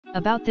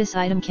About this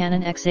item: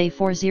 Canon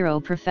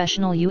XA40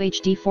 Professional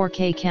UHD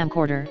 4K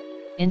Camcorder,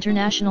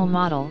 International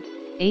Model,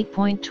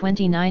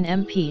 8.29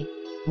 MP,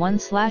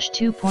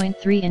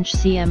 1/2.3-inch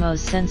CMOS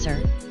sensor,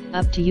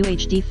 up to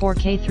UHD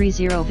 4K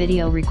 30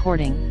 video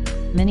recording,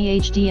 mini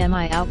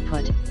HDMI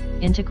output,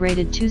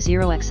 integrated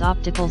 20x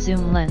optical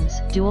zoom lens,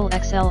 dual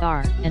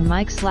XLR and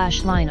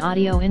mic/line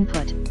audio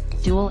input,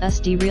 dual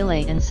SD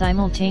relay and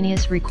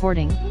simultaneous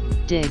recording,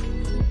 DIG,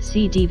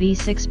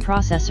 CDV6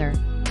 processor,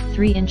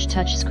 3-inch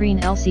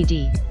touchscreen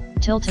LCD,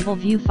 tiltable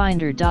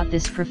viewfinder.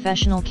 This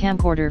professional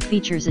camcorder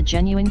features a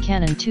genuine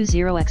Canon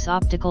 20x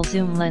optical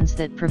zoom lens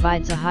that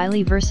provides a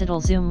highly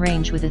versatile zoom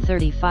range with a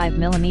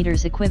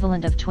 35mm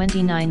equivalent of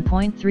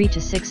 29.3 to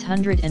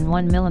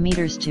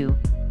 601mm to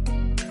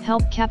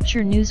help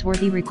capture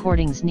newsworthy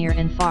recordings near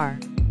and far.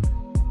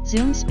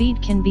 Zoom speed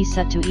can be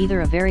set to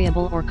either a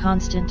variable or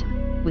constant,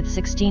 with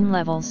 16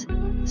 levels,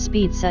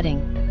 speed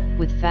setting,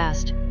 with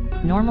fast,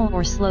 normal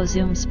or slow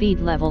zoom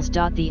speed levels.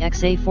 The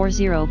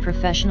XA40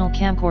 Professional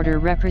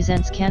Camcorder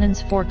represents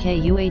Canon's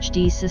 4K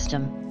UHD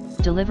system,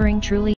 delivering truly